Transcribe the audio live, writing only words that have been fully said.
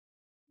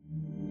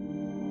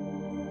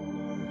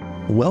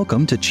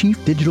Welcome to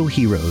Chief Digital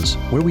Heroes,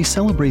 where we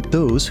celebrate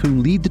those who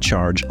lead the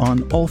charge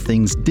on all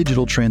things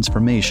digital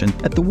transformation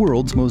at the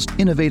world's most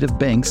innovative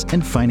banks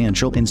and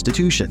financial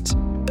institutions.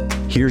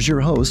 Here's your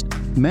host,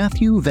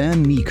 Matthew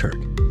Van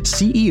Niekerk,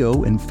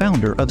 CEO and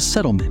founder of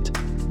Settlement.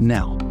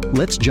 Now,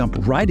 let's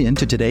jump right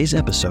into today's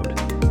episode.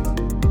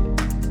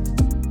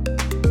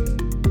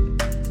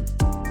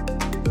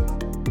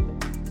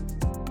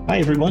 Hi,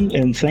 everyone,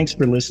 and thanks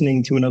for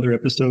listening to another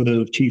episode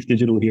of Chief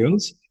Digital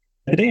Heroes.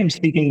 Today, I'm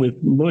speaking with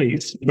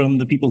Loice from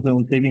the People's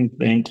Own Savings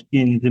Bank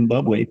in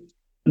Zimbabwe.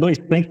 Loice,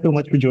 thanks so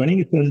much for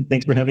joining us, and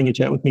thanks for having a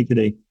chat with me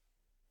today.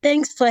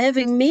 Thanks for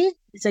having me.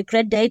 It's a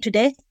great day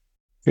today.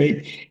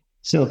 Great.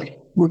 So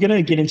we're going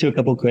to get into a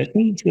couple of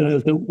questions.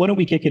 So why don't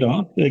we kick it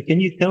off?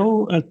 Can you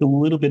tell us a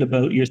little bit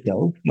about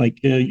yourself, like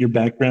your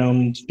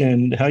background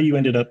and how you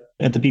ended up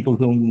at the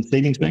People's Own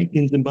Savings Bank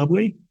in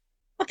Zimbabwe?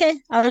 Okay,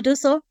 I'll do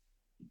so.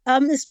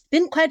 It's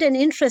been quite an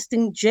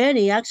interesting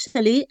journey,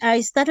 actually.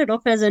 I started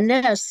off as a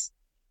nurse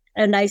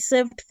and I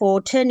served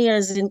for 10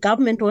 years in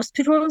government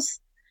hospitals.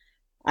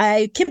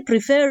 I keep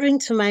referring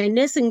to my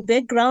nursing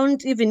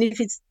background, even if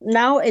it's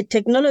now a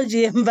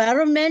technology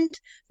environment,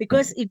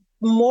 because it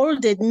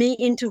molded me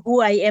into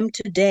who I am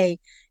today.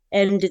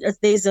 And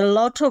there's a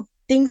lot of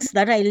things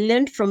that I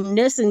learned from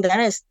nursing that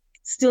I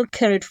still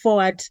carried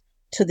forward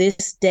to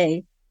this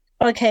day.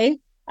 Okay,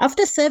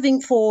 after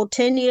serving for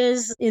 10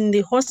 years in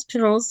the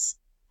hospitals,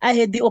 I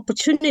had the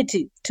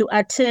opportunity to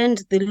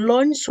attend the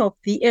launch of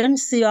the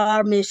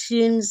NCR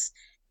machines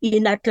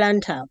in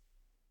Atlanta.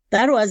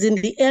 That was in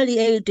the early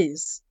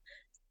 80s.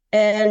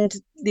 And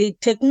the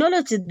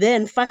technology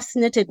then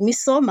fascinated me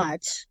so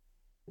much.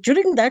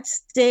 During that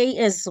stay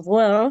as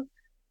well,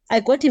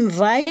 I got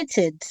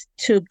invited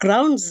to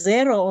ground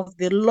zero of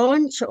the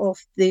launch of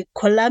the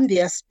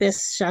Columbia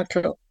Space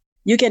Shuttle.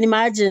 You can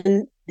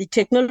imagine the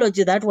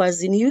technology that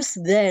was in use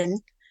then.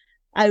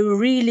 I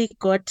really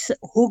got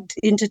hooked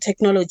into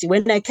technology.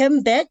 When I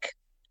came back,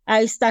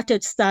 I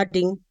started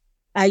studying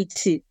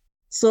IT.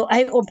 So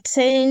I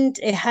obtained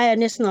a higher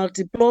national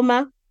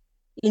diploma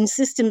in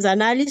systems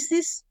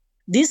analysis.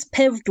 This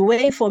paved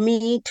way for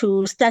me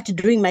to start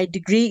doing my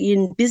degree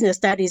in business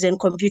studies and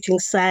computing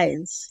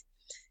science,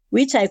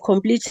 which I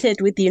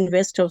completed with the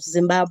University of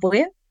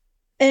Zimbabwe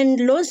and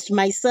launched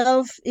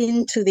myself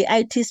into the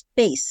IT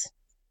space.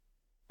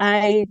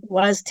 I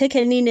was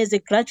taken in as a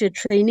graduate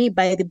trainee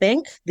by the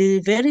bank, the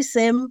very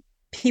same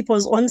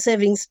People's Own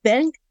Savings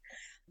Bank.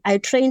 I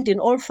trained in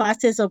all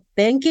facets of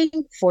banking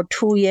for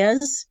 2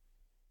 years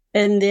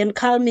and then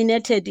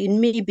culminated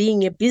in me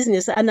being a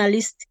business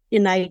analyst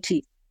in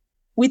IT.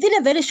 Within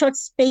a very short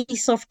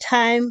space of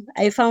time,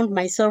 I found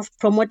myself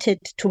promoted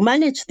to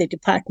manage the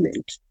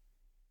department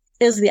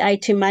as the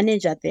IT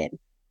manager then.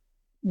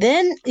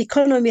 Then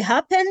economy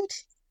happened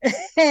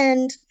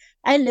and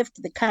I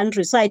left the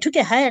country. So I took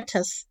a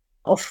hiatus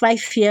of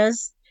 5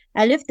 years.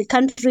 I left the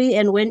country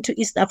and went to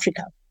East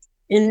Africa.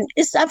 In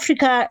East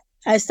Africa,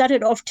 I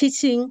started off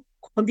teaching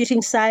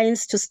computing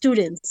science to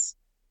students.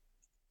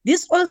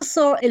 This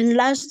also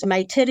enlarged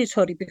my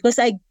territory because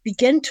I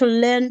began to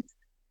learn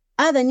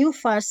other new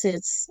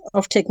facets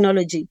of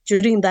technology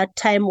during that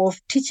time of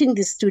teaching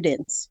the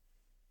students.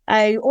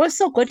 I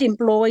also got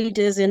employed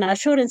as an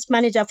assurance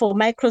manager for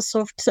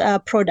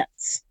Microsoft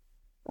products.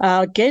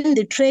 Again,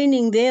 the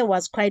training there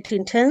was quite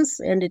intense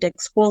and it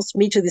exposed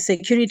me to the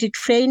security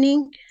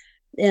training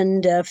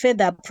and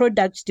further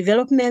product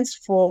developments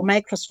for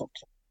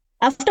Microsoft.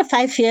 After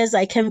 5 years,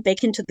 I came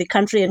back into the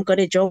country and got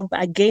a job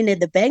again at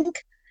the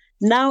bank,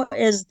 now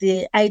as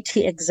the IT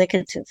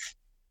executive.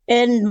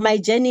 And my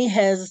journey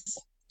has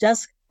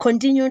just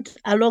continued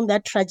along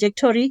that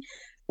trajectory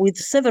with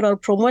several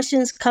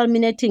promotions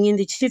culminating in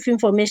the Chief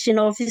Information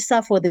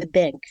Officer for the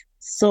bank.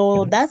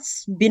 So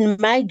that's been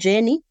my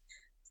journey.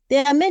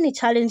 There are many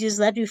challenges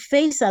that we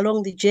face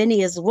along the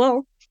journey as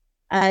well.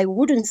 I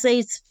wouldn't say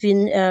it's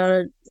been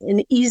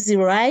an easy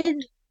ride.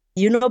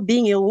 You know,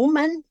 being a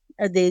woman,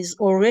 there's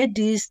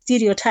already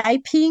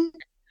stereotyping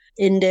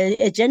and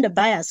a gender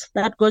bias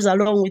that goes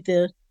along with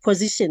the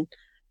position.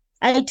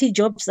 IT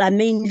jobs are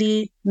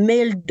mainly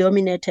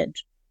male-dominated.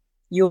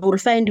 You will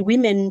find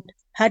women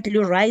hardly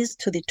rise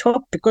to the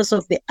top because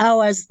of the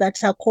hours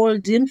that are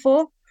called in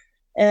for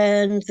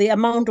and the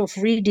amount of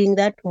reading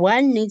that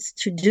one needs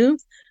to do.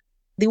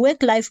 The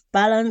work-life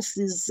balance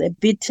is a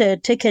bit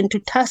taken to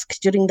task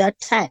during that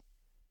time.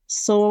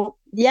 So,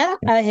 yeah,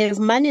 I have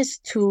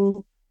managed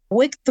to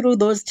work through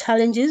those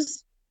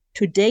challenges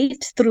to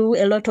date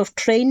through a lot of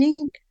training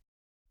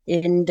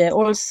and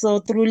also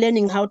through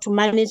learning how to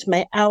manage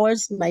my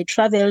hours, my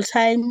travel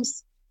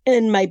times,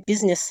 and my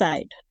business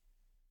side.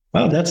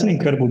 Wow, that's an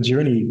incredible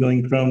journey,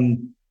 going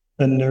from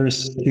a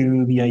nurse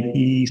to the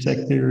IT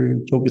sector,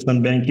 focused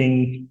on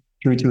banking,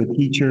 through to a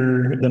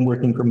teacher, then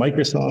working for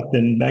Microsoft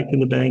and back to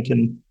the bank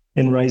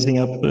and rising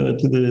up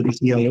to the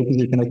CIO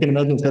position. I can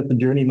imagine that the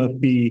journey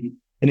must be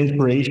an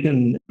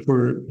inspiration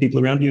for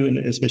people around you, and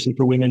especially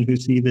for women who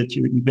see that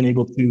you've been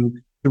able to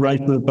rise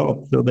to the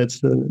top. So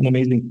that's an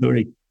amazing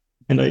story.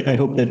 And I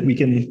hope that we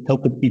can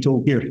help it be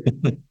told here.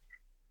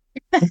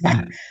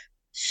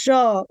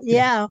 Sure.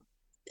 Yeah.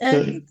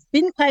 So, It's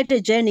been quite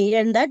a journey,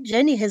 and that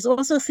journey has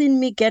also seen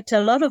me get a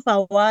lot of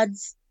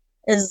awards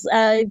as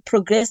I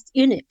progressed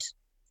in it.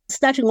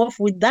 Starting off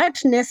with that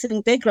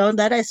nursing background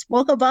that I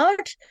spoke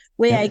about,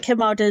 where I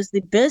came out as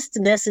the best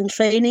nurse in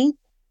training.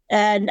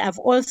 And I've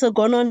also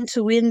gone on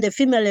to win the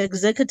Female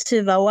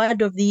Executive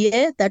Award of the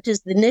Year. That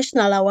is the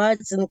national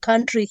awards in the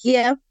country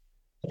here.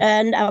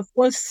 And I've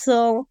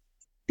also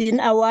been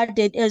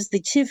awarded as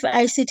the Chief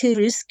ICT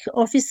Risk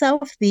Officer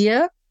of the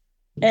Year.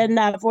 And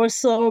I've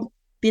also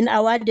been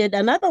awarded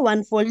another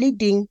one for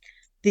leading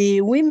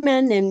the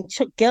Women and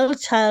Girl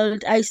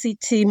Child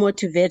ICT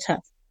Motivator.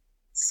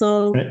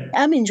 So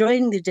I'm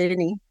enjoying the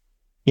journey.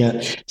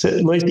 Yeah. So,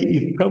 Loice,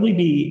 you'd probably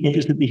be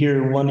interested to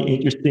hear one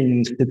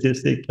interesting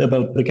statistic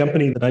about the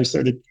company that I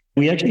started.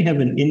 We actually have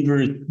an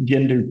inverse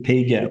gender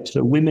pay gap.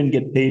 So women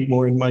get paid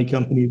more in my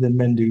company than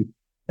men do,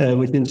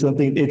 which is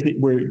something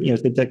we're,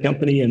 it's a tech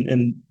company,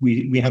 and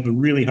we have a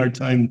really hard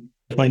time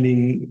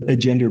finding a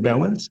gender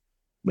balance.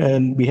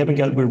 And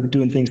we're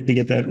doing things to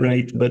get that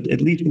right, but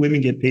at least women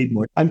get paid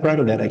more. I'm proud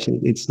of that, actually.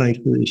 It's nice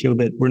to show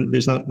that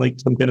there's not like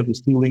some kind of a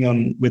stealing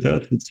on with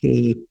us.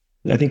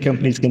 I think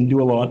companies can do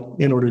a lot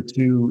in order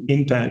to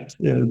impact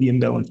the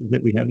imbalances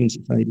that we have in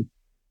society.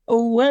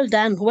 Oh, well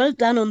done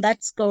on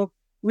that scope.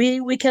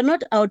 We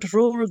cannot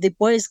outrule the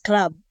boys'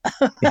 club.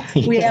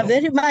 We are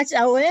very much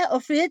aware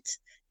of it,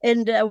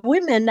 and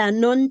women are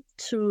known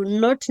to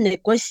not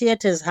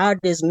negotiate as hard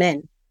as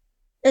men.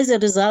 As a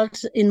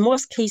result, in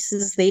most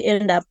cases, they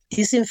end up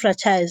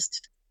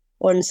disenfranchised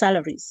on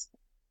salaries.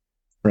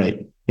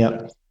 Right.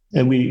 Yeah.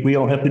 And we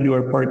all have to do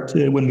our part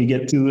when we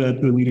get to a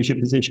leadership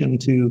position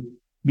to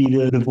be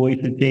the voice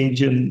of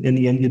change and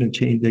the engine of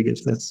change. I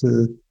guess that's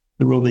the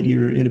role that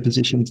you're in a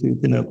position to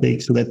now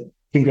take. So that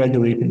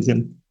congratulations.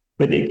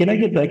 But can I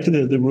get back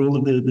to the role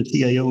of the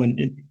CIO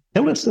and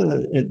tell us,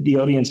 the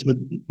audience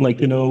would like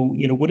to know,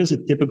 what does a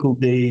typical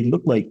day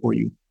look like for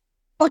you?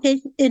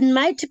 Okay, in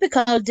my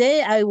typical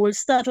day, I will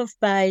start off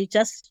by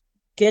just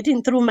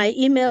getting through my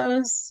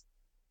emails,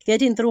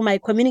 getting through my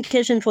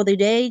communication for the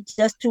day,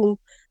 just to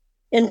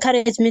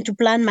encourage me to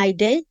plan my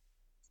day.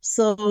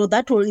 So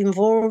that will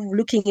involve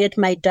looking at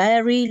my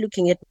diary,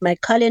 looking at my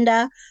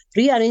calendar,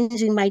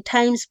 rearranging my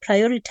times,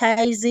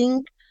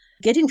 prioritizing,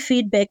 getting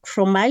feedback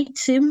from my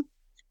team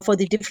for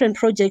the different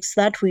projects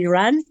that we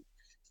run,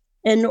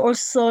 and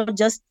also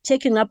just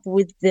checking up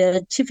with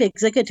the chief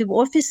executive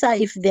officer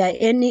if there are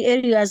any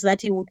areas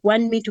that he would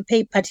want me to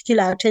pay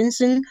particular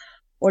attention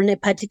on a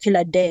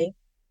particular day.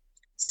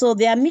 So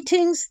there are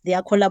meetings, there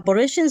are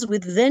collaborations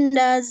with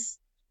vendors,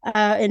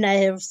 and I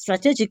have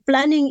strategic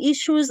planning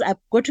issues. I've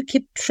got to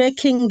keep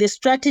tracking the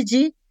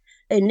strategy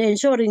and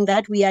ensuring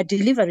that we are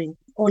delivering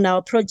on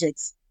our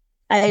projects.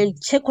 I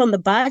check on the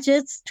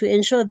budgets to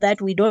ensure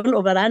that we don't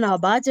overrun our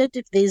budget.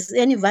 If there's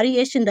any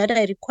variation that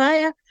I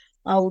require,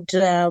 I would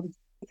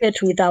get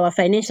with our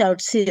financial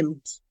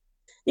teams.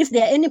 If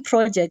there are any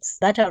projects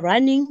that are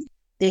running,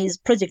 there is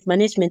project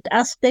management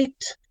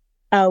aspect.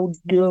 I would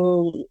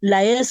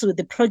liaise with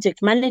the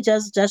project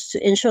managers just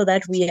to ensure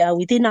that we are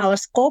within our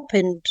scope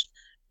and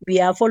we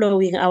are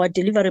following our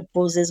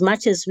deliverables as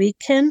much as we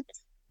can.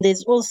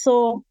 There's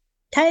also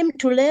time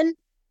to learn.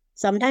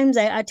 Sometimes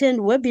I attend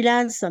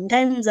webinars.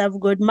 Sometimes I've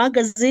got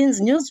magazines,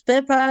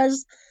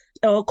 newspapers,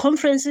 or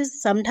conferences.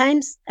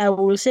 Sometimes I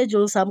will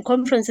schedule some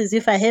conferences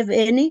if I have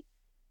any.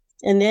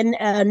 And then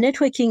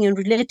networking and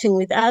relating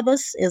with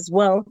others as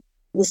well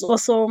is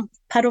also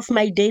part of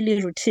my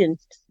daily routine.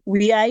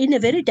 We are in a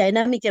very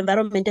dynamic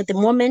environment at the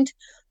moment,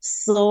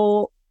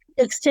 so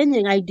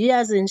exchanging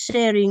ideas and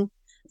sharing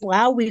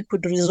how we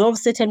could resolve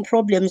certain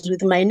problems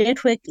with my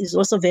network is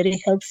also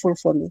very helpful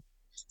for me.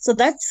 So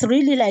that's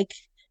really like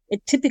a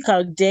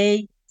typical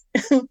day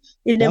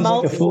in a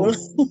mouthful.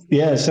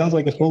 It sounds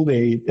like a full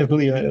day.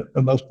 Definitely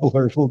a mouthful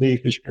or a full day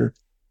for sure.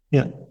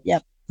 Yeah. Yeah.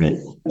 Right.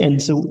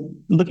 And so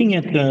looking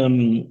at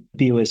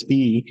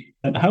POSB,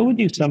 how would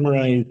you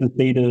summarize the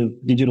state of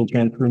digital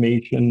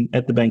transformation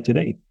at the bank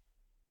today?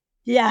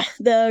 Yeah,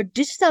 the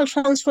digital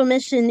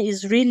transformation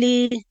is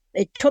really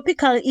a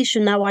topical issue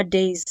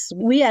nowadays.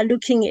 We are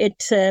looking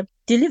at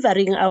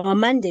delivering our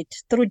mandate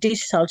through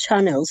digital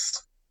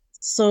channels.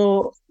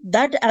 So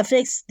that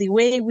affects the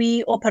way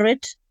we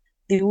operate,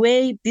 the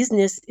way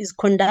business is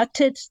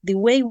conducted, the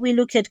way we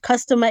look at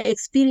customer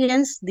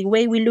experience, the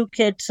way we look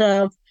at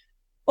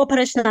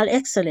operational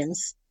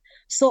excellence.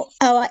 So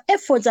our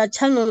efforts are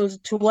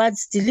channeled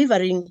towards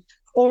delivering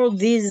all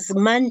these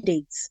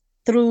mandates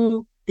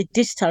through the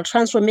digital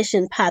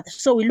transformation path.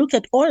 So we look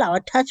at all our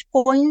touch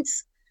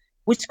points,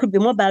 which could be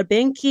mobile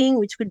banking,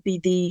 which could be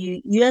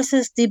the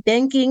USSD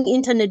banking,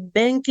 internet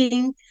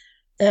banking,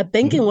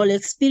 banking all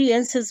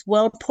experience as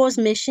well, POS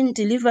machine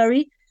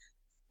delivery,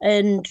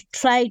 and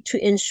try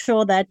to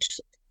ensure that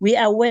we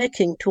are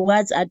working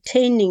towards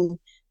attaining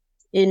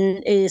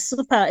in a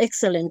super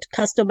excellent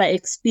customer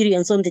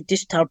experience on the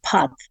digital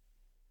path.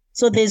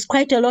 So there's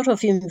quite a lot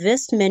of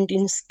investment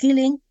in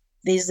skilling.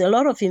 There's a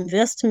lot of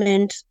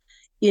investment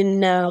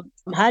in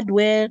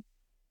hardware,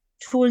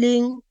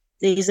 tooling.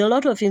 There is a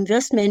lot of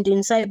investment in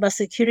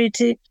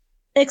cybersecurity.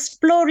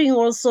 exploring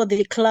also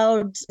the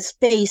cloud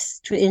space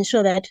to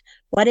ensure that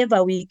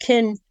whatever we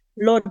can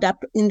load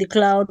up in the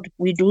cloud,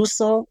 we do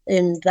so,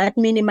 and that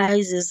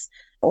minimizes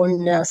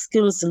on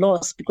skills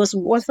loss, because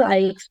we also are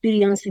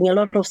experiencing a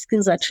lot of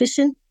skills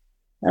attrition.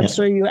 I'm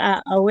sure you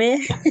are aware.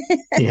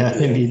 Yeah,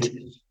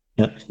 indeed.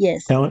 Yeah.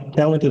 Yes.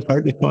 Talent is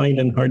hard to find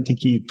and hard to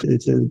keep.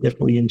 It's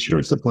definitely in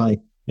short supply.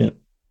 Yeah.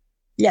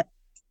 Yep.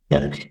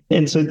 Yeah.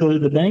 And so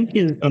the bank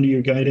is, under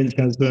your guidance,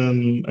 has, I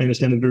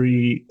understand, a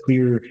very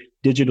clear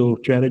digital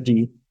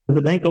strategy. Does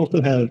the bank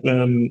also have,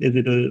 is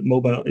it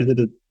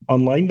an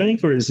online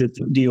bank, or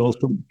do you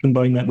also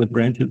combine that with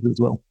branches as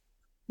well?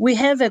 We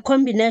have a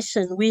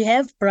combination. We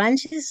have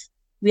branches.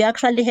 We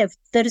actually have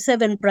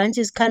 37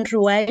 branches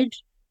countrywide,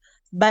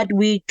 but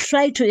we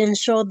try to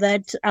ensure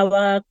that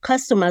our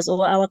customers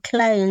or our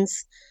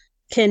clients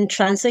can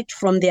transact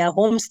from their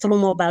homes through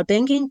mobile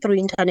banking, through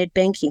internet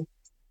banking.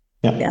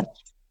 Yeah.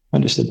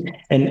 Understood.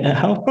 And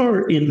how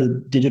far in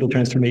the digital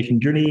transformation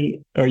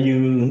journey are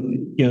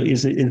you?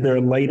 Is there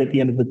a light at the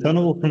end of the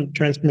tunnel from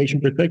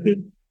transformation perspective,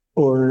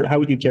 or how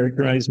would you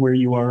characterize where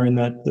you are in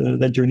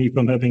that journey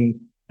from having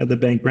the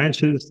bank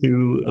branches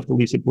to a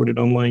fully supported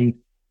online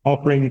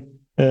offering?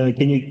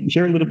 Can you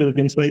share a little bit of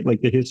insight, like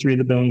the history of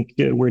the bank?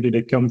 Where did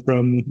it come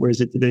from? Where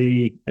is it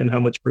today? And how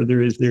much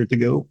further is there to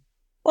go?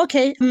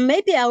 Okay,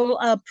 maybe I'll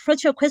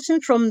approach your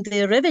question from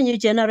the revenue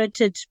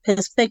generated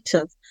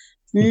perspective.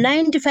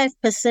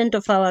 95%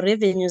 of our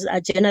revenues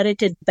are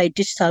generated by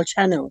digital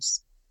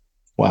channels.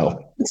 Wow.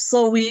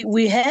 So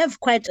we have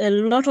quite a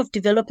lot of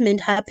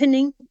development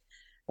happening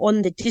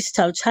on the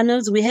digital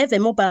channels. We have a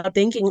mobile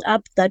banking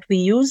app that we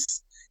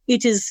use.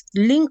 It is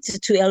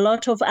linked to a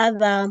lot of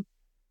other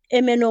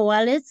MNO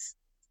wallets.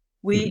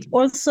 We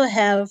also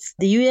have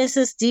the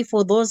USSD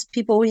for those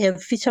people who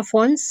have feature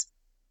phones.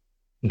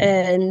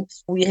 And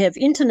we have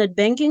internet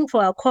banking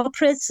for our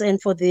corporates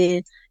and for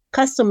the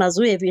customers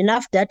who have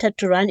enough data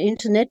to run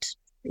internet.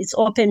 It's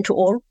open to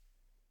all.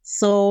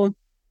 So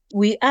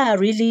we are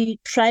really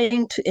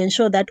trying to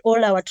ensure that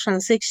all our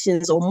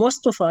transactions, or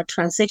most of our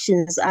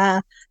transactions,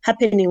 are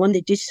happening on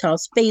the digital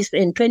space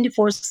and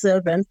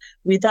 24/7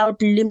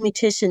 without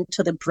limitation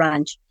to the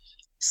branch.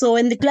 So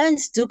when the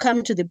clients do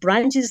come to the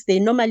branches, they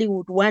normally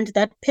would want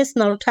that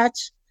personal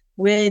touch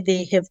where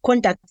they have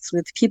contacts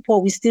with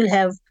people. We still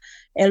have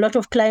a lot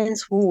of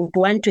clients who would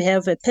want to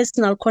have a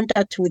personal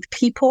contact with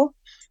people,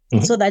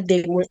 so that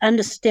they will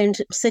understand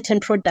certain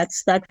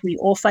products that we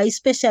offer,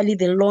 especially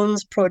the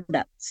loans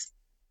products.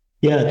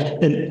 Yeah.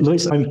 And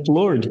Loice, I'm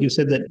floored. You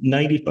said that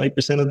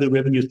 95% of the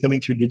revenue is coming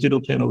through digital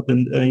channels.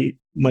 And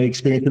my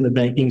experience in the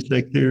banking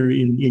sector,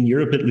 in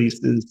Europe at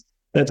least, is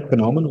that's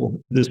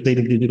phenomenal. The state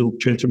of digital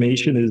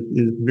transformation is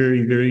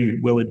very, very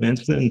well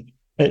advanced.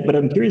 But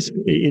I'm curious,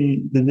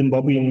 in the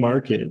Zimbabwean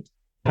market,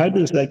 how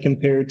does that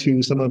compare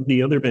to some of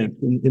the other banks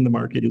in the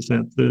market? Is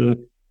that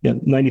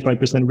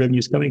 95% of revenue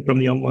is coming from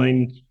the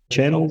online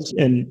channels?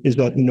 And is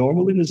that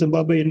normal in the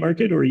Zimbabwean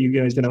market, or are you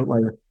guys an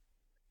outlier?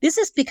 This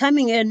is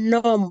becoming a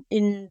norm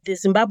in the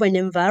Zimbabwean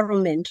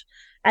environment.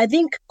 I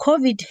think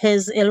COVID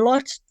has a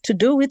lot to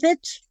do with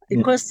it,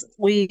 because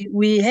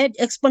we had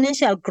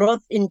exponential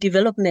growth in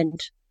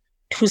development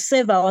to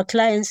serve our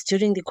clients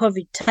during the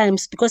COVID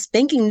times, because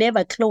banking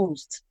never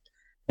closed.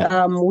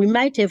 We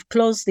might have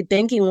closed the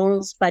banking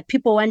walls, but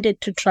people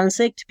wanted to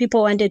transact,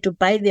 people wanted to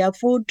buy their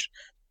food,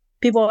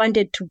 people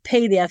wanted to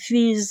pay their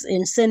fees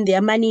and send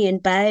their money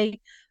and pay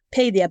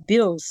their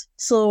bills.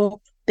 So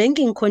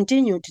banking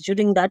continued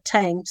during that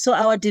time. So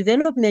our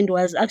development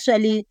was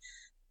actually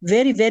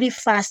very, very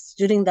fast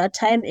during that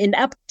time, and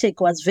uptake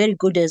was very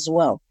good as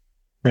well.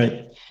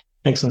 Right.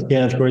 Excellent.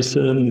 Yeah, of course,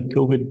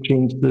 COVID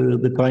changed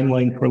the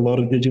timeline for a lot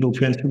of digital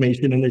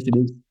transformation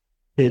initiatives.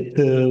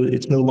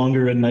 It's no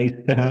longer a nice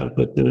to have,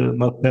 but a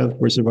must have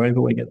for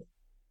survival, I guess.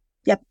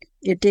 Yep,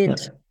 it did.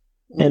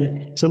 Yeah.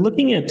 And so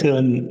looking at,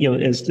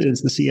 as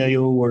the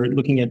CIO, or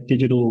looking at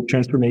digital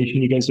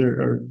transformation, you guys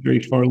are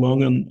very far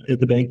along at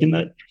the bank in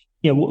that.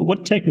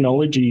 What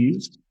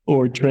technologies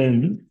or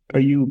trends are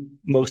you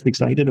most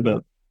excited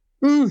about?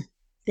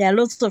 There are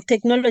lots of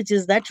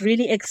technologies that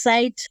really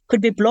excite.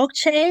 Could be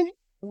blockchain.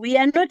 We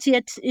are not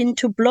yet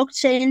into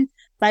blockchain,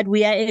 but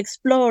we are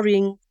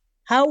exploring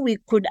how we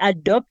could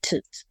adopt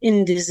it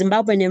in the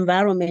Zimbabwean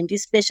environment,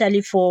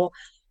 especially for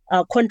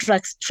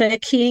contracts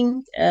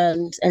tracking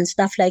and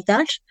stuff like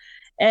that.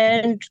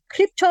 And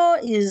crypto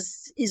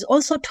is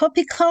also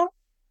topical,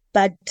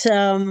 but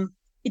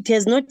it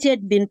has not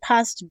yet been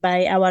passed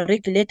by our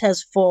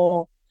regulators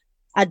for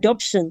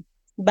adoption.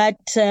 But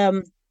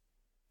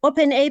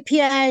open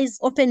APIs,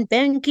 open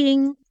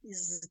banking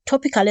is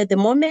topical at the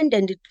moment,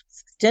 and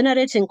it's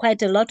generating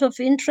quite a lot of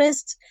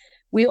interest.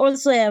 We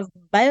also have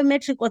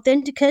biometric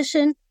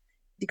authentication,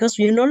 because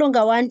we no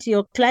longer want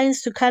your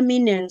clients to come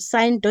in and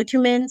sign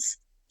documents.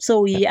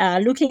 So we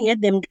are looking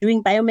at them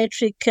doing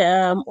biometric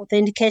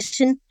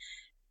authentication.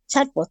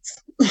 Chatbots.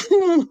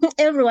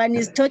 Everyone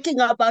is talking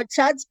about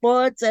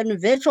chatbots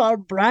and virtual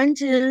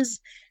branches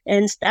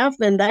and stuff,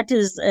 and that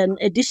is an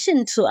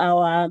addition to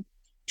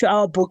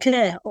our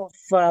bouquet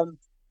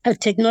of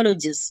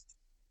technologies.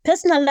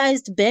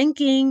 Personalized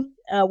banking,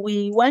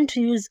 we want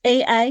to use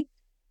AI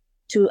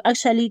to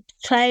actually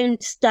try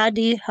and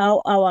study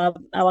how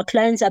our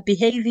clients are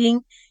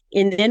behaving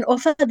and then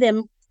offer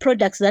them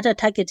products that are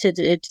targeted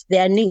at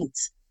their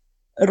needs.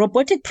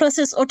 Robotic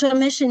process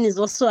automation is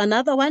also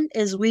another one,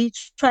 as we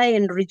try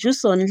and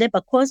reduce on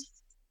labor costs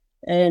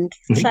and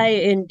try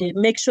and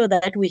make sure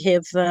that we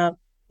have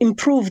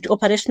improved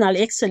operational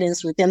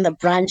excellence within the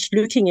branch,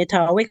 looking at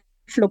our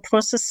workflow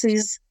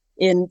processes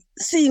and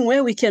seeing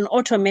where we can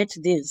automate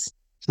these.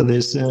 So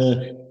there's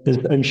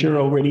I'm sure,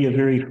 already a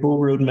very full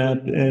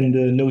roadmap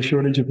and no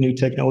shortage of new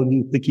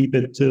technologies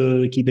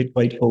to keep it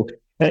quite full.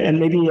 And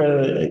maybe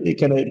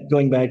kind of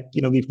going back,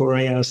 before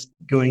I asked,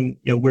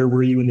 where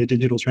were you in the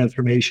digital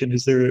transformation?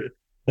 Is there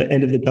the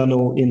end of the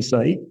tunnel in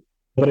sight?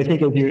 But I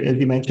think, as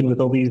you mentioned, with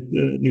all these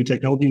new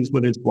technologies,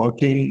 whether it's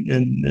blockchain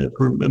and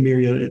for a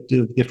myriad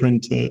of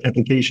different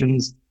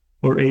applications,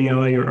 or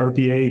AI or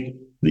RPA,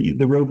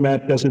 the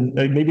roadmap doesn't.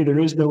 Maybe there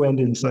is no end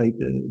in sight.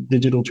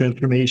 Digital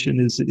transformation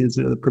is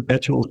a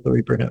perpetual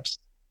story, perhaps.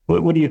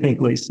 What do you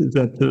think, Loice? Is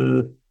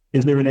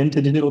there an end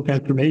to digital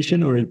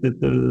transformation, or is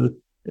it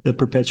a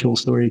perpetual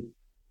story?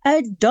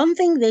 I don't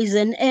think there's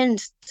an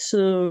end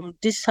to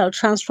digital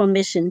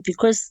transformation,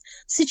 because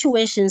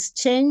situations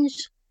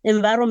change,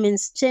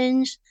 environments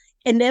change,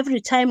 and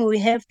every time we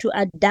have to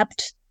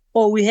adapt,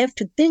 or we have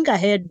to think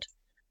ahead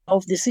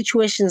of the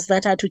situations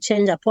that are to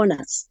change upon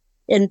us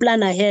and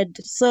plan ahead.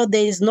 So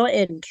there is no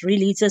end,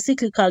 really. It's a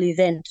cyclical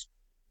event.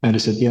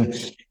 Understood. Yeah,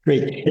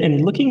 great.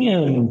 And looking,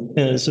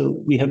 so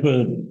we have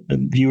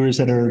viewers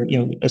that are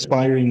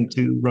aspiring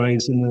to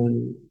rise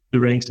in the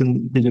ranks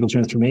in digital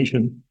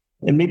transformation,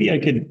 and maybe I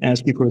could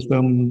ask you for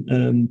some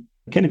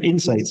kind of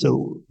insight.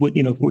 So,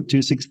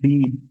 to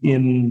succeed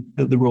in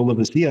the role of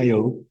a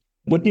CIO,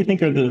 what do you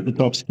think are the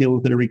top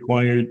skills that are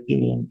required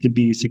to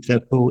be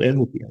successful as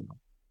a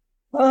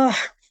CIO?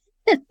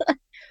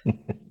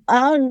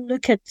 I'll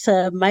look at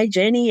my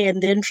journey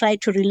and then try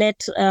to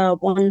relate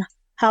on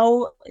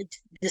how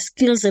the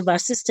skills have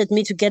assisted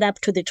me to get up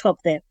to the top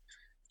there.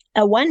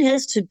 One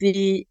has to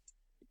be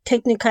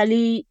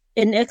technically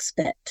an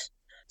expert.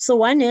 So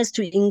one has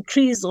to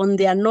increase on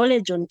their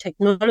knowledge on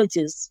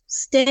technologies,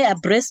 stay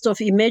abreast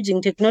of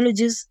emerging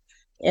technologies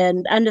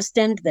and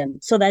understand them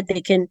so that they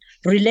can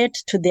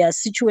relate to their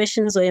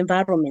situations or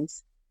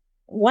environments.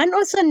 One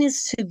also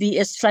needs to be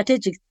a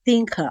strategic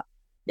thinker.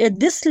 At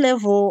this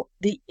level,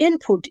 the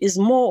input is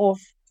more of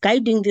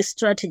guiding the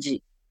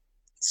strategy.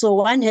 So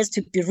one has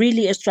to be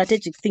really a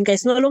strategic thinker.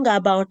 It's no longer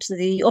about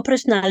the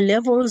operational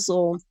levels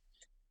or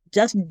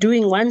just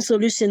doing one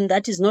solution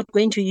that is not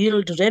going to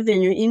yield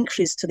revenue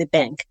increase to the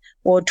bank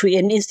or to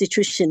an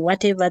institution,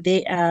 whatever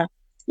they are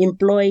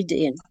employed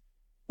in.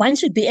 One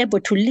should be able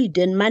to lead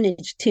and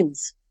manage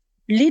teams.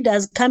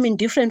 Leaders come in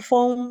different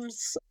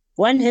forms.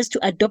 One has to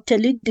adopt a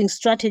leading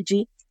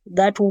strategy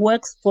that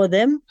works for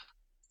them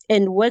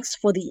and works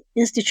for the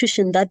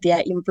institution that they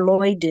are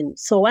employed in.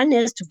 So one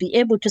has to be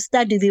able to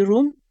study the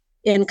room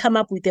and come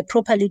up with a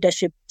proper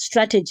leadership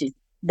strategy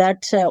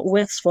that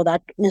works for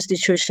that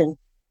institution.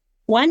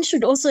 One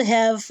should also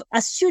have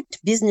astute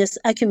business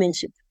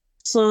acumenship.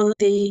 So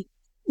they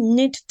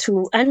need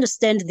to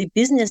understand the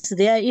business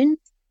they are in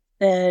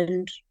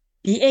and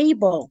be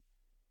able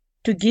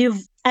to give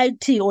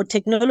IT or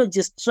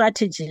technology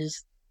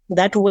strategies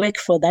that work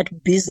for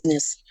that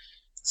business.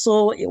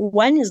 So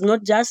one is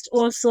not just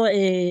also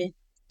a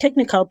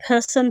technical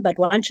person, but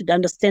one should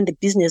understand the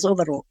business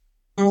overall.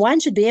 And one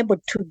should be able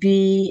to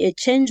be a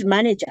change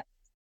manager.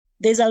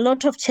 There's a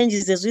lot of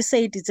changes. As we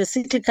said, it's a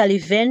cyclical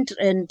event,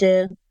 and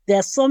there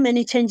are so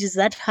many changes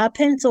that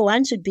happen. So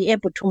one should be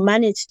able to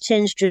manage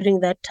change during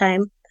that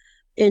time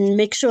and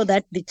make sure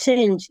that the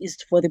change is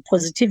for the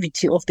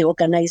positivity of the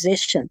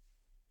organization.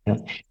 Yeah.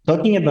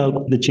 Talking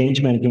about the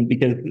change management,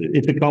 because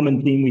it's a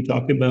common theme we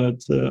talk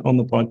about on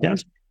the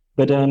podcast,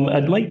 but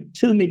I'd like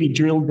to maybe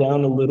drill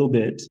down a little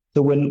bit.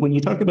 So when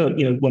you talk about,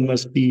 one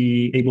must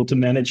be able to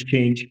manage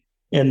change,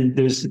 and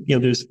there's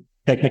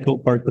technical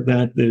parts of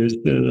that, there's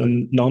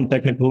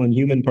non-technical and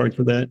human parts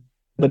of that.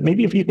 But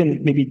maybe if you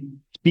can maybe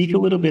speak a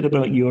little bit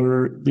about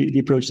the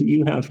approach that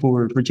you have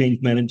for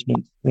change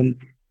management and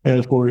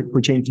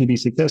for change to be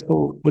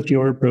successful. What's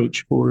your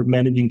approach for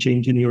managing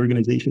change in the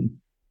organization?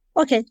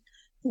 Okay.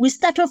 We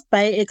start off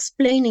by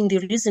explaining the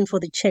reason for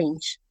the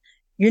change.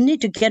 You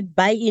need to get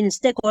buy-in,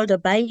 stakeholder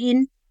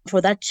buy-in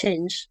for that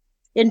change.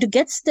 And to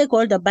get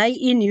stakeholder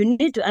buy-in, you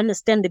need to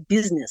understand the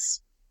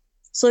business.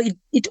 So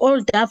it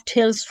all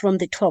dovetails from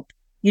the top.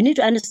 You need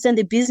to understand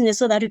the business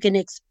so that you can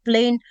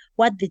explain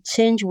what the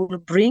change will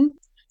bring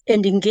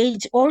and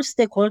engage all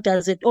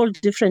stakeholders at all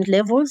different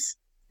levels.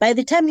 By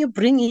the time you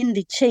bring in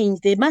the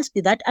change, there must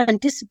be that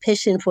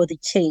anticipation for the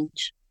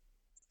change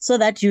so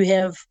that you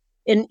have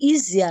an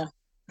easier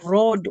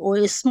road or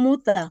a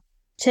smoother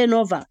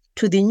turnover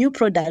to the new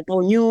product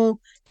or new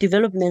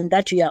development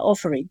that you are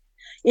offering.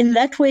 In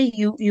that way,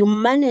 you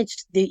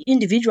manage the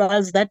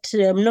individuals that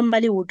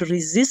normally would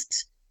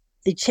resist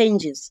the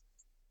changes.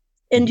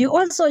 And you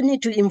also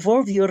need to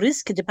involve your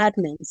risk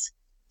departments.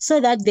 so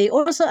that they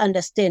also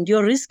understand.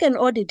 Your risk and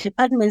audit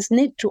departments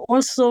need to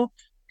also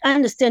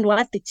understand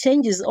what the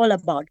change is all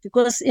about,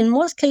 because in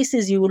most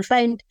cases you will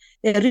find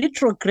a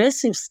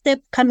retrogressive step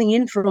coming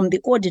in from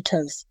the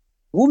auditors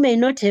who may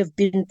not have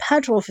been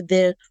part of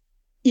the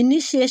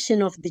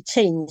initiation of the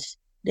change.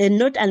 They're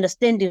not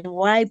understanding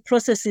why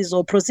processes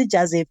or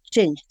procedures have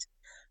changed.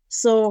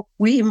 So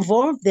we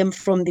involve them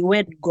from the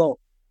word go.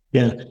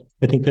 Yeah,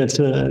 I think that's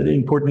an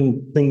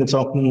important thing that's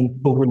often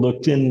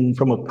overlooked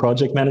from a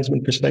project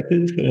management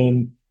perspective.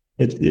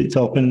 It's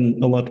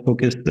often a lot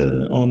focused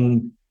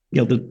on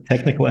the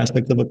technical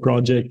aspects of a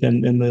project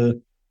and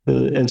the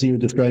as you were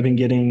describing,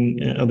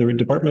 getting other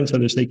departments,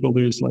 other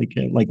stakeholders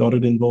like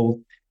audit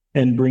involved,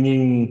 and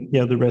bringing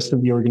the rest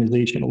of the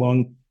organization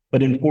along.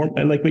 But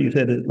I like what you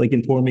said, like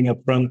informing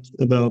upfront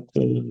about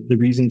the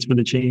reasons for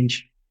the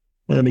change,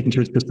 making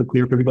sure it's crystal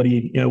clear for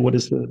everybody. What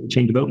is the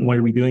change about and why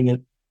are we doing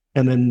it?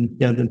 And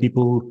then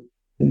people,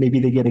 maybe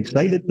they get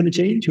excited for the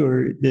change,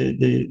 or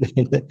they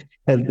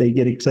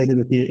get excited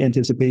at the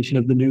anticipation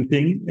of the new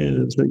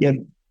thing. So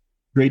again,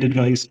 great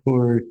advice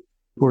for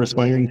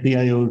aspiring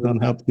CIOs on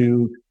how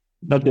to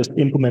not just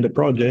implement a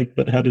project,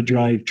 but how to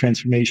drive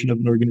transformation of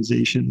an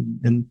organization.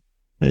 And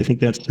I think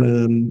that's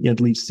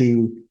leads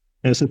to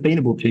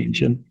sustainable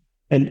change.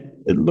 And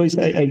Loice,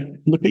 I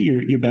looked at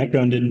your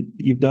background, and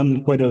you've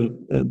done quite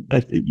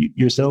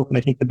yourself, and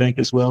I think the bank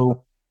as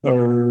well,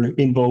 are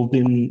involved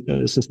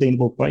in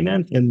sustainable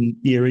finance and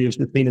the area of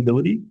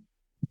sustainability.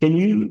 Can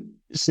you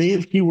say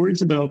a few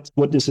words about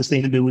what does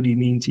sustainability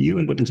mean to you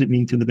and what does it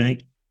mean to the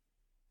bank?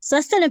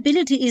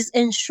 Sustainability is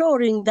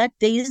ensuring that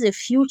there is a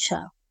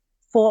future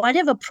for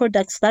whatever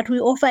products that we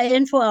offer,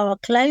 and for our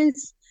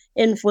clients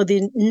and for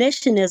the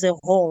nation as a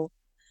whole.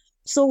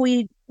 So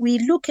we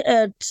look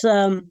at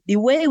the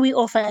way we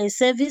offer a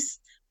service.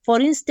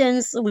 For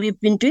instance, we've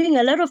been doing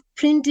a lot of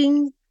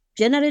printing,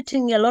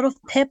 generating a lot of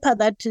paper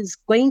that is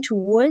going to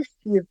waste.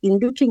 We've been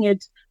looking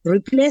at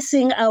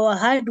replacing our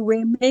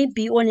hardware,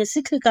 maybe on a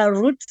cyclical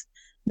route,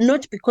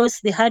 not because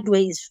the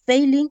hardware is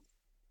failing,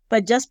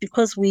 but just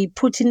because we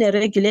put in a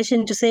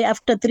regulation to say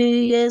after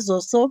 3 years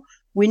or so,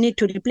 we need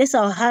to replace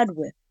our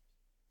hardware.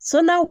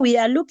 So now we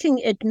are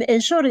looking at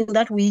ensuring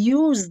that we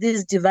use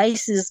these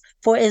devices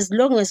for as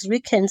long as we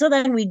can, so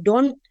that we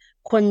don't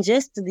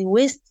congest the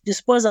waste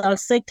disposal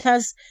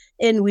sectors.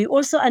 And we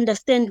also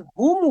understand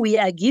whom we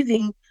are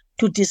giving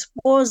to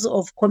dispose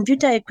of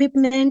computer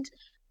equipment,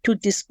 to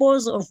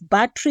dispose of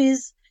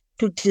batteries,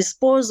 to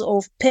dispose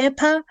of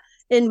paper.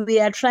 And we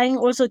are trying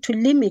also to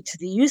limit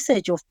the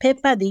usage of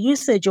paper, the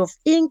usage of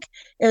ink,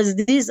 as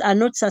these are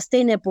not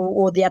sustainable,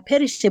 or they are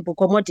perishable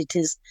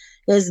commodities.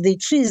 As the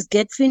trees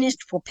get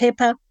finished for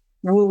paper,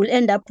 we will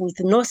end up with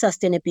no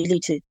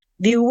sustainability.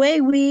 The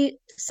way we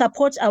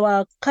support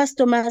our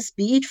customers,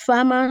 be it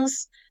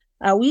farmers,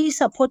 are we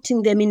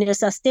supporting them in a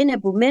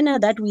sustainable manner,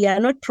 that we are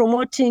not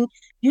promoting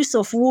use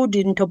of wood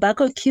in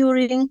tobacco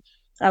curing?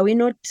 Are we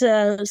not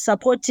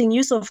supporting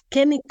use of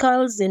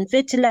chemicals and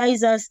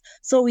fertilizers?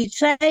 So we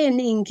try and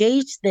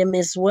engage them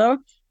as well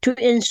to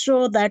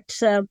ensure that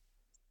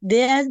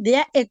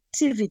their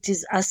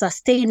activities are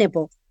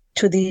sustainable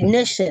to the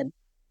nation.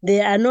 They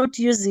are not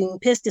using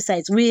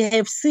pesticides. We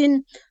have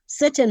seen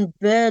certain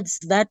birds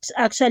that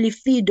actually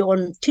feed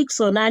on ticks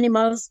on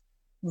animals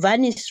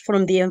vanish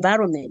from the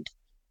environment.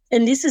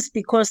 And this is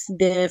because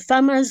the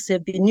farmers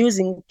have been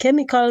using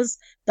chemicals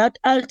that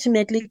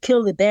ultimately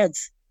kill the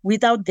birds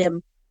without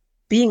them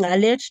being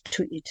alert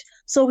to it.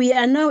 So we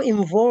are now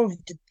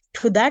involved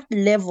to that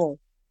level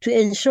to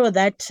ensure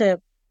that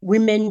we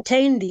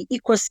maintain the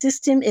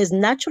ecosystem as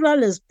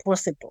natural as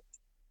possible.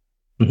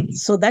 Mm-hmm.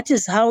 So that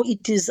is how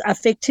it is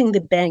affecting the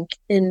bank.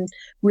 And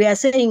we are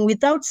saying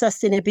without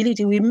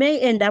sustainability, we may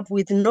end up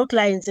with no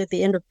clients at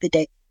the end of the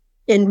day,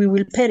 and we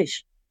will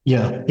perish.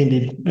 Yeah,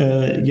 indeed.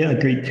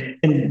 Great.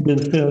 And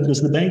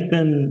does the bank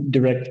then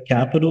direct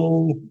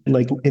capital,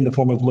 like in the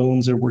form of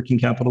loans or working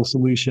capital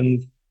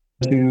solutions,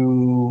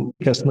 to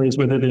customers,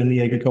 whether they're in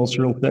the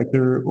agricultural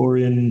sector or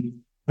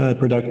in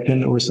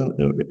production, or some?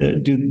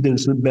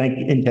 Does the bank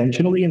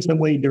intentionally, in some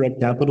way, direct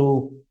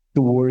capital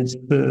towards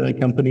the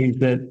companies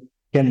that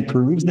can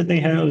prove that they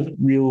have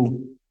real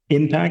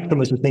impact from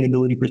a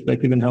sustainability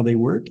perspective in how they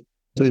work?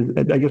 So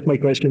I guess my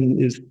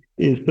question is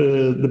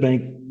the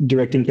bank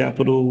directing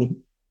capital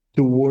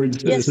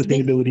towards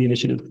sustainability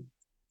initiatives?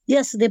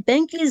 Yes, the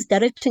bank is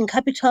directing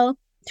capital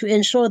to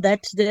ensure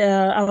that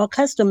our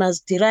customers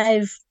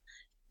derive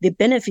the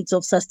benefits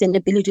of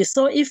sustainability.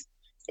 So if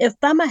a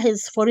farmer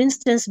has, for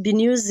instance, been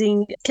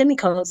using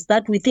chemicals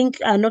that we think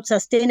are not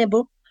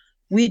sustainable,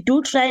 we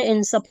do try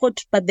and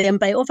support them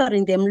by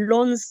offering them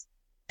loans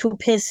to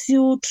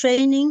pursue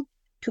training,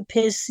 to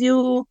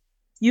pursue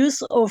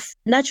use of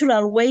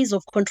natural ways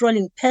of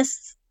controlling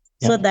pests,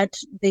 so that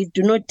they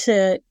do not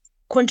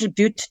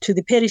contribute to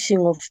the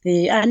perishing of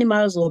the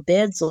animals or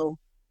birds or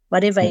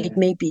whatever it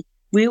may be.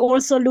 We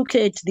also look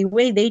at the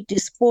way they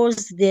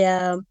dispose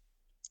their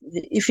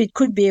if it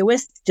could be a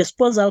waste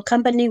disposal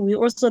company, we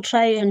also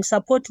try and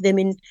support them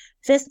in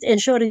first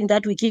ensuring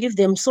that we give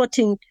them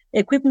sorting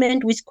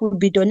equipment, which could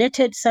be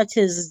donated, such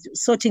as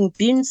sorting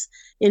bins,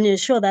 and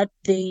ensure that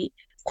they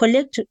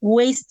collect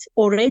waste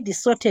already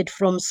sorted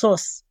from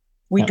source.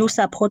 We do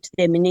support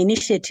them in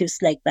initiatives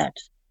like that.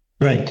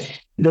 Right.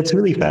 That's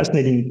really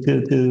fascinating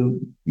to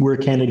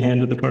work hand in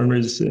hand with the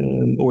farmers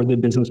or the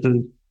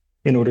businesses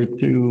in order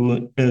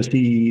to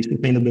see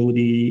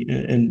sustainability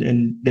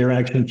and their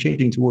actions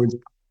changing towards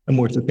a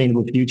more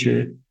sustainable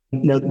future.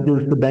 Now,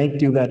 does the bank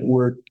do that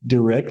work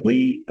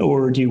directly,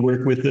 or do you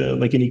work with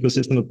like an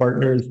ecosystem of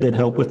partners that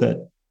help with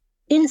that?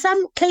 In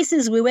some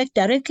cases, we work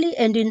directly,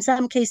 and in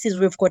some cases,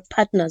 we've got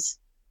partners.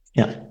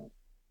 Yeah.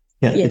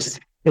 Yes.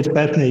 It's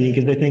fascinating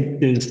because I think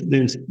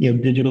there's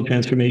digital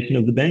transformation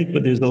of the bank,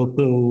 but there's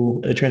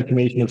also a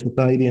transformation of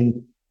society,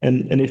 and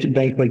if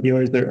banks like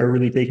yours are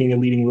really taking a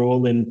leading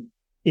role in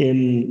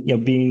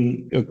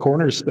being a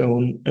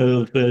cornerstone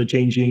of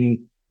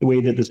changing the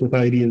way that the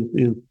society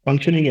is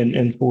functioning,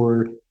 and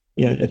for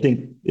I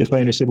think if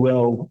I understood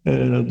well,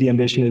 the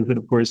ambition is that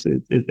of course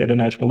it's at a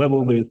national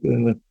level.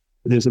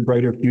 There's a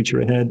brighter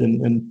future ahead,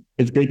 and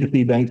it's great to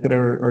see banks that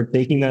are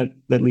taking that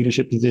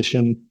leadership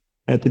position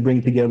to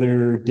bring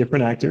together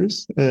different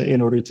actors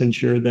in order to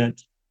ensure that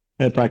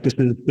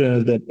practices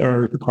that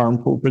are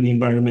harmful for the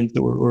environment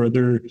or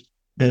other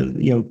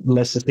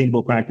less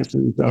sustainable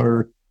practices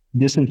are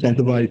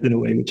disincentivized in a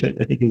way, which I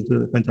think is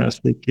a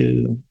fantastic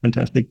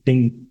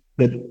thing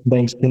that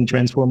banks can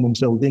transform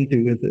themselves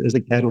into as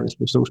a catalyst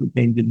for social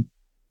change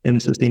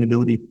and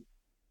sustainability.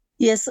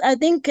 Yes, I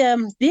think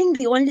being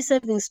the only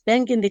savings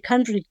bank in the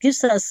country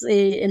gives us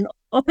an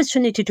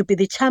opportunity to be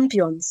the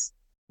champions,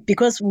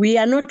 because we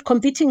are not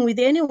competing with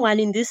anyone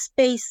in this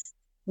space.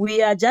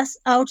 We are just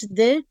out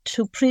there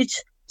to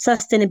preach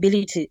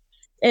sustainability.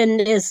 And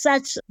as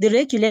such, the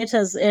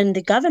regulators and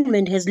the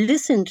government has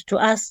listened to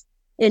us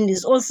and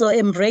is also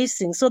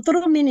embracing. So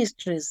through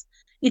ministries,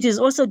 it is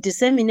also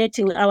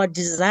disseminating our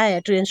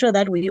desire to ensure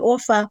that we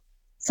offer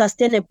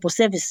sustainable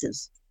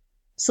services.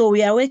 So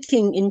we are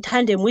working in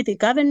tandem with the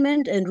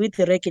government and with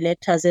the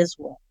regulators as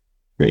well.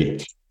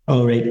 Great.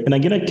 All right. And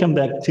I'm going to come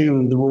back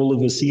to the role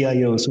of a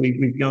CIO. So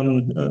we've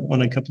gone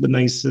on a couple of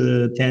nice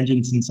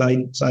tangents and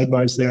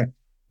sidebars there.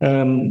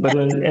 But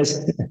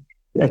as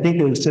I think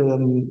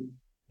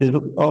there's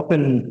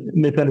often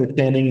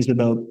misunderstandings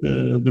about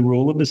the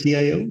role of the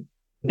CIO.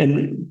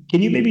 And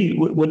can you maybe,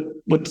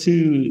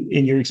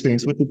 in your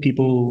experience, what do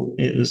people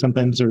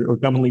sometimes or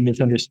commonly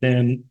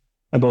misunderstand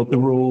about the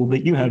role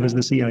that you have as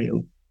the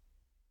CIO?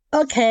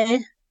 Okay.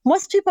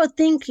 Most people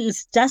think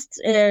it's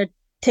just a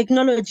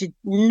technology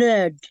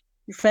nerd,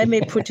 if I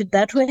may put it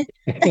that way.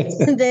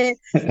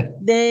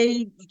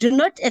 They do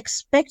not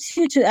expect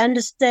you to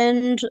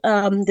understand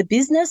the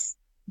business.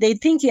 They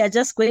think you are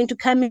just going to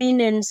come in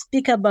and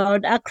speak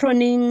about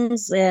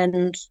acronyms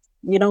and,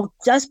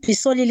 just be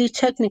solely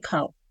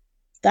technical.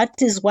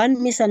 That is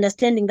one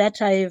misunderstanding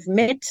that I've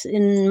met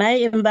in my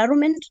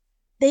environment.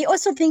 They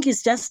also think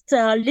it's just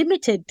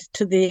limited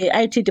to the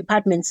IT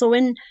department. So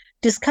when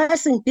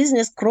discussing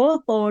business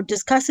growth or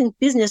discussing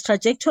business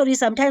trajectory,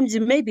 sometimes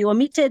you may be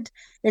omitted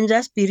and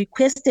just be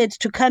requested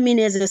to come in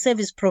as a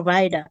service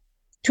provider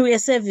to a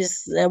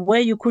service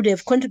where you could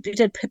have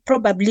contributed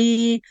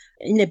probably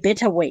in a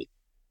better way.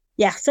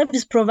 Yeah,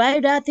 service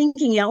provider,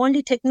 thinking you're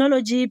only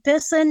technology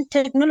person,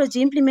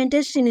 technology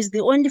implementation is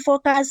the only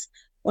focus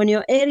on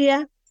your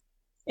area,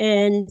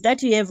 and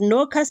that you have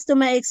no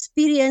customer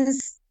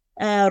experience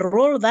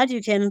role that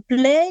you can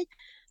play.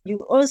 You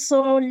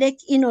also lack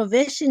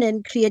innovation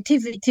and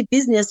creativity.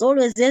 Business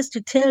always has to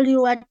tell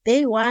you what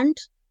they want.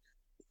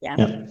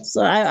 Yeah.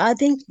 So I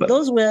think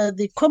those were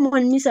the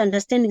common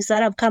misunderstandings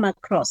that I've come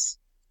across.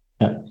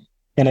 Yeah.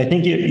 And I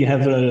think you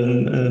have,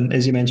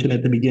 as you mentioned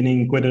at the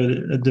beginning, quite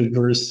a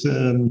diverse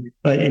and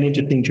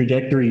interesting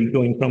trajectory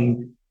going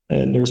from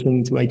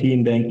nursing to IT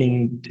and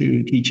banking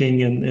to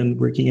teaching and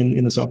working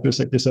in the software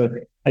sector. So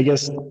I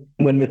guess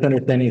when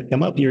misunderstandings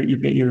come up, you're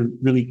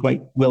really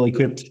quite well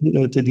equipped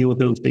to deal with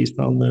those based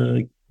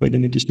on quite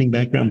an interesting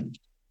background.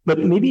 But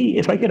maybe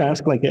if I could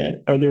ask,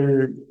 are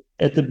there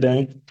at the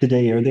bank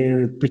today, are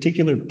there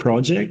particular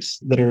projects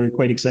that are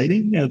quite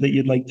exciting that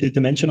you'd like to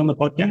mention on the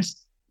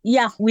podcast?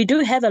 Yeah, we do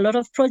have a lot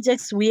of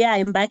projects we are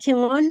embarking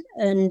on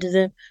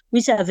and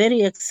which are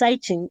very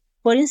exciting.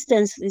 For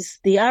instance, is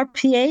the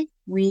RPA.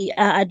 We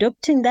are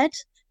adopting that,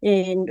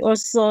 and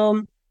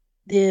also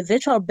the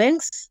virtual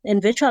banks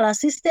and virtual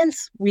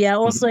assistants. We are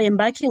also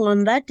embarking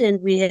on that,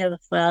 and we have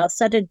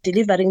started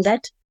delivering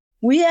that.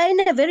 We are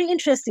in a very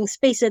interesting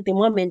space at the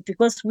moment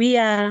because we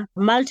are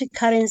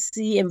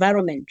multi-currency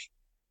environment.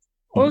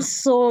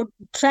 Also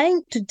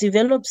trying to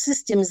develop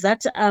systems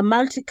that are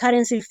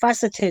multi-currency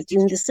faceted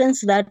in the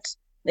sense that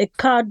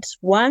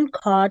one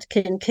card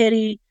can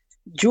carry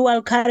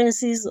dual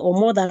currencies or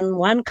more than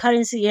one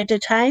currency at a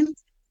time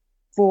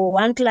for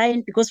one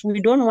client, because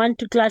we don't want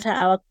to clutter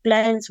our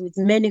clients with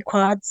many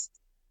cards.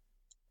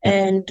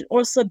 And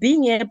also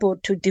being able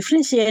to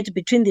differentiate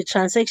between the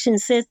transaction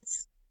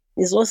sets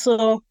is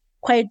also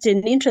quite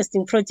an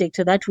interesting project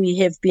that we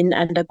have been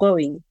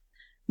undergoing.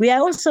 We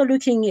are also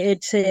looking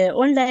at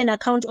online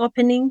account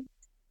opening,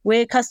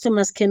 where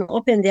customers can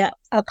open their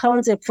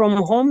accounts from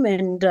home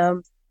and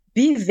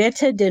be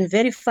vetted and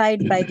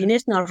verified by the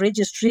National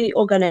Registry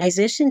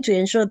Organization to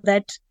ensure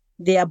that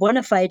they are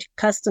bona fide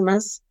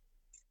customers.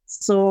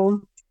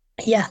 So,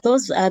 yeah,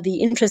 those are the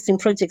interesting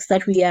projects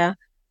that we are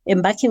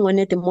embarking on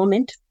at the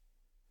moment.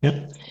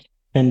 Yeah.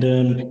 And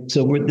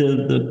so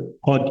the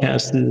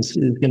podcast is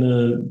going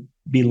to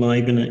be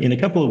live in a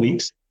couple of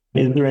weeks.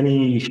 Is there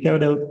any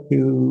shout out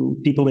to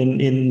people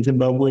in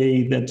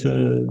Zimbabwe that,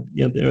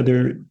 are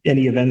there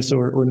any events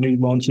or new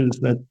launches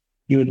that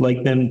you would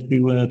like them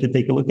to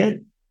take a look at?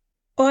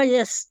 Oh,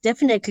 yes,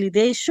 definitely.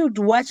 They should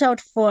watch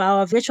out for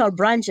our virtual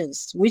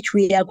branches, which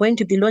we are going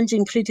to be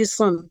launching pretty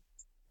soon.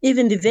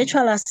 Even the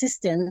virtual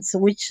assistants,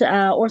 which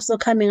are also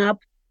coming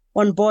up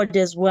on board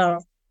as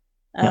well.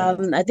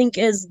 I think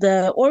as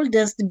the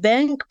oldest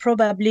bank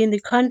probably in the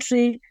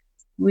country,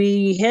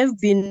 we have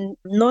been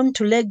known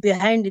to lag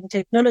behind in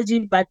technology,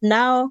 but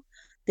now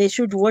they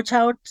should watch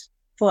out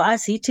for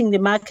us hitting the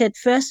market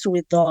first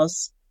with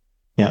those.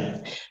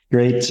 Yeah,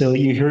 great. So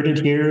you heard it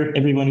here.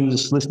 Everyone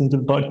who's listening to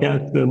the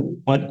podcast,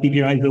 keep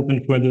your eyes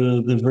open for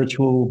the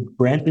virtual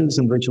branches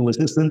and virtual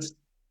assistants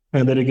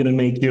that are going to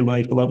make your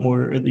life a lot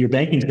more, your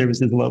banking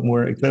services a lot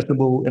more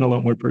accessible and a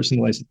lot more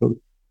personalized.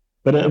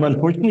 But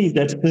unfortunately,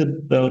 that's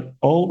about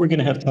all we're going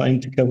to have time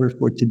to cover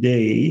for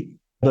today.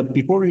 But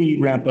before we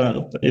wrap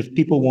up, if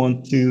people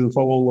want to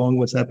follow along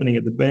what's happening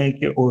at the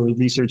bank or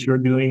research you're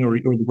doing or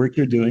the work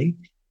you're doing,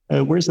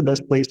 where's the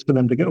best place for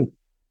them to go?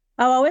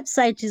 Our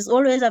website is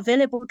always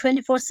available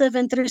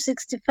 24/7,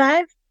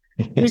 365,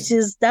 which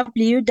is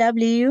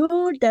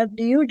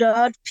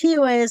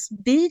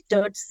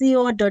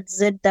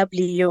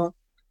www.posb.co.zw.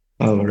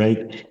 All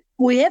right.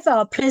 We have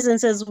our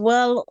presence as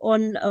well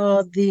on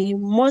the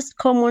most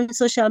common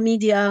social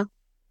media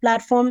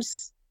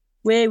platforms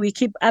where we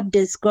keep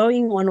updates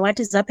going on what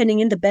is happening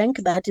in the bank.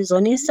 That is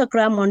on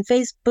Instagram, on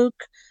Facebook,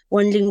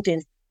 on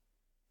LinkedIn.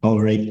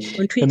 All right.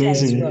 On Twitter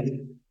Amazing. as well.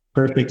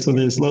 Perfect. So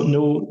there's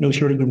no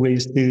shortage of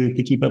ways to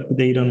keep up to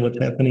date on what's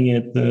happening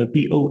at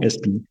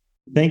POSB.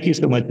 Thank you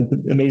so much. It's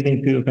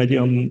amazing to have had you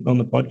on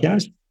the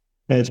podcast.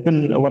 It's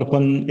been a lot of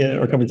fun.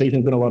 Our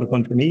conversation's been a lot of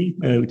fun for me.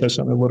 We touched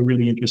on a lot of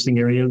really interesting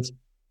areas.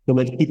 So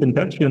let's keep in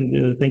touch.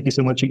 And thank you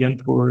so much again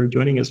for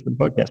joining us for the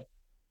podcast.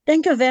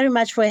 Thank you very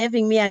much for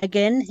having me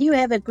again. You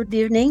have a good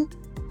evening.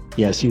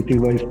 Yes, you too,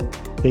 Loice.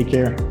 Take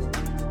care.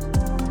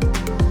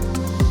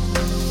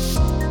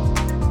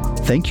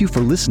 Thank you for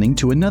listening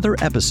to another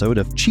episode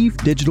of Chief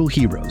Digital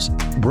Heroes,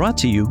 brought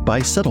to you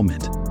by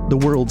Settlement, the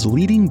world's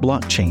leading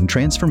blockchain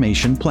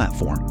transformation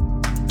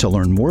platform. To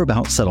learn more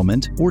about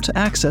Settlement or to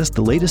access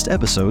the latest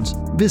episodes,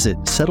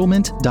 visit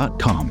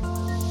settlement.com.